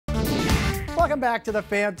Welcome back to the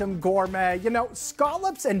Phantom Gourmet. You know,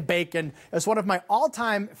 scallops and bacon is one of my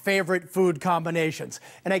all-time favorite food combinations,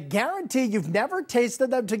 and I guarantee you've never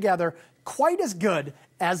tasted them together quite as good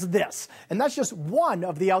as this. And that's just one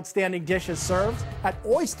of the outstanding dishes served at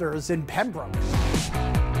Oysters in Pembroke.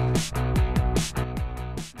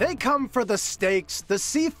 They come for the steaks, the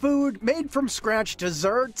seafood, made from scratch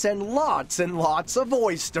desserts, and lots of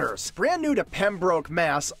oysters. Brand new to Pembroke,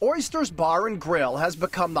 Mass, Oysters Bar and Grill has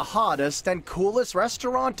become the hottest and coolest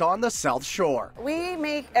restaurant on the South Shore. We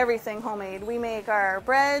make everything homemade. We make our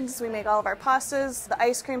breads, we make all of our pastas, the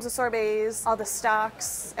ice creams, the sorbets, all the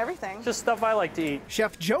stocks, everything. Just stuff I like to eat.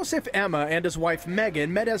 Chef Joseph Emma and his wife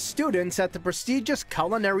Megan met as students at the prestigious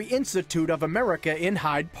Culinary Institute of America in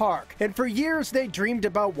Hyde Park. And for years they dreamed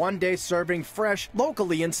about one day serving fresh,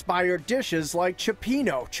 locally inspired dishes like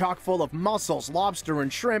cioppino, chock full of mussels, lobster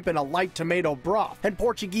and shrimp in a light tomato broth, and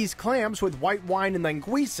Portuguese clams with white wine and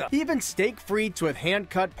linguiça, even steak frites with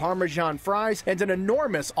hand-cut Parmesan fries, and an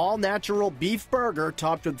enormous all-natural beef burger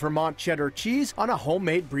topped with Vermont cheddar cheese on a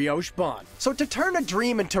homemade brioche bun. So to turn a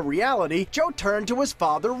dream into reality, Joe turned to his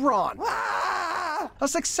father, Ron. A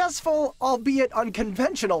successful, albeit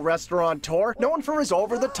unconventional restaurateur known for his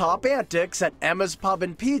over-the-top antics at Emma's Pub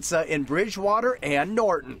and Pizza in Bridgewater and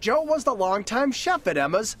Norton. Joe was the longtime chef at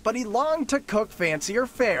Emma's, but he longed to cook fancier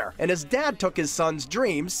fare, and his dad took his son's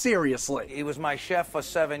dreams seriously. He was my chef for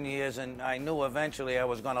 7 years, and I knew eventually I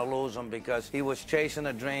was going to lose him because he was chasing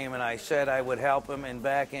a dream, and I said I would help him and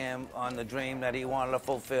back him on the dream that he wanted to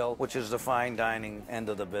fulfill, which is the fine dining end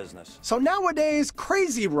of the business. So nowadays,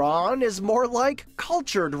 Crazy Ron is more like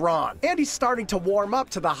Cultured Ron, and he's starting to warm up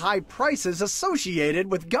to the high prices associated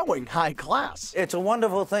with going high class. It's a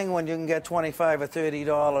wonderful thing when you can get $25 or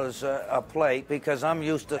 $30 a plate, because I'm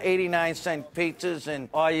used to 89-cent pizzas and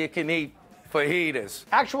all-you-can-eat fajitas.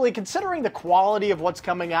 Actually, considering the quality of what's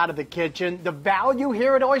coming out of the kitchen, the value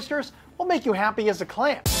here at Oysters will make you happy as a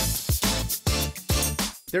clam.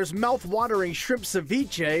 There's mouth-watering shrimp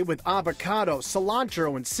ceviche with avocado,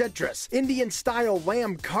 cilantro, and citrus, Indian-style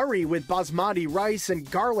lamb curry with basmati rice and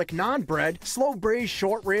garlic naan bread, slow-braised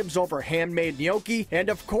short ribs over handmade gnocchi, and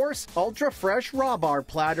of course, ultra-fresh raw bar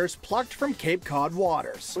platters plucked from Cape Cod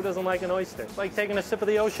waters. Who doesn't like an oyster? It's like taking a sip of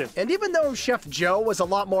the ocean. And even though Chef Joe was a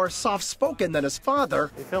lot more soft-spoken than his father,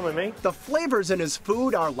 You filming me? the flavors in his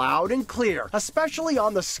food are loud and clear, especially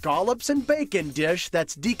on the scallops and bacon dish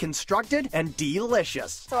that's deconstructed and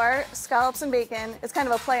delicious. So our scallops and bacon is kind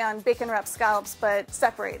of a play on bacon wrapped scallops, but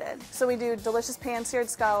separated. So we do delicious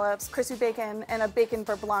pan-seared scallops, crispy bacon, and a bacon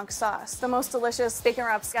beurre blanc sauce. The most delicious bacon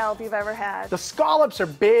wrapped scallop you've ever had. The scallops are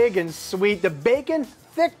big and sweet. The bacon,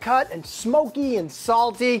 thick cut and smoky and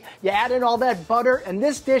salty. You add in all that butter, and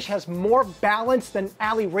this dish has more balance than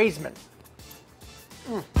Ali Raisman.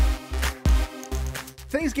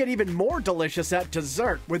 Things get even more delicious at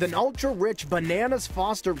dessert with an ultra-rich bananas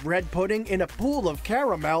Foster bread pudding in a pool of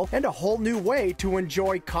caramel and a whole new way to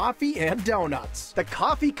enjoy coffee and donuts. The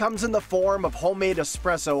coffee comes in the form of homemade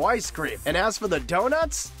espresso ice cream, and as for the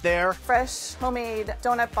donuts, they're Fresh homemade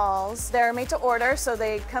donut balls. They're made to order, so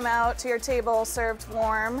they come out to your table served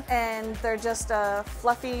warm, and they're just a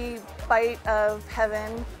fluffy bite of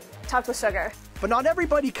heaven topped with sugar. But not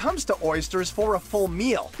everybody comes to Oysters for a full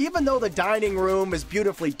meal. Even though the dining room is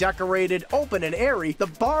beautifully decorated, open and airy, the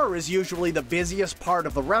bar is usually the busiest part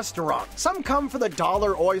of the restaurant. Some come for the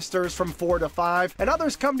dollar oysters from 4 to 5, and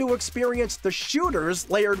others come to experience the shooters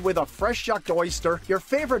layered with a fresh shucked oyster, your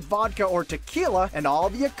favorite vodka or tequila, and all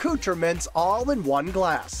the accoutrements all in one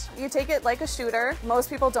glass. You take it like a shooter. Most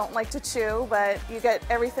people don't like to chew, but you get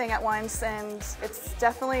everything at once, and it's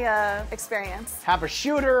definitely an experience. Have a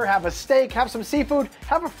shooter, have a steak, have some seafood,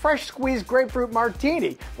 have a fresh squeezed grapefruit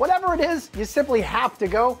martini. Whatever it is, you simply have to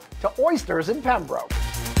go to Oysters in Pembroke.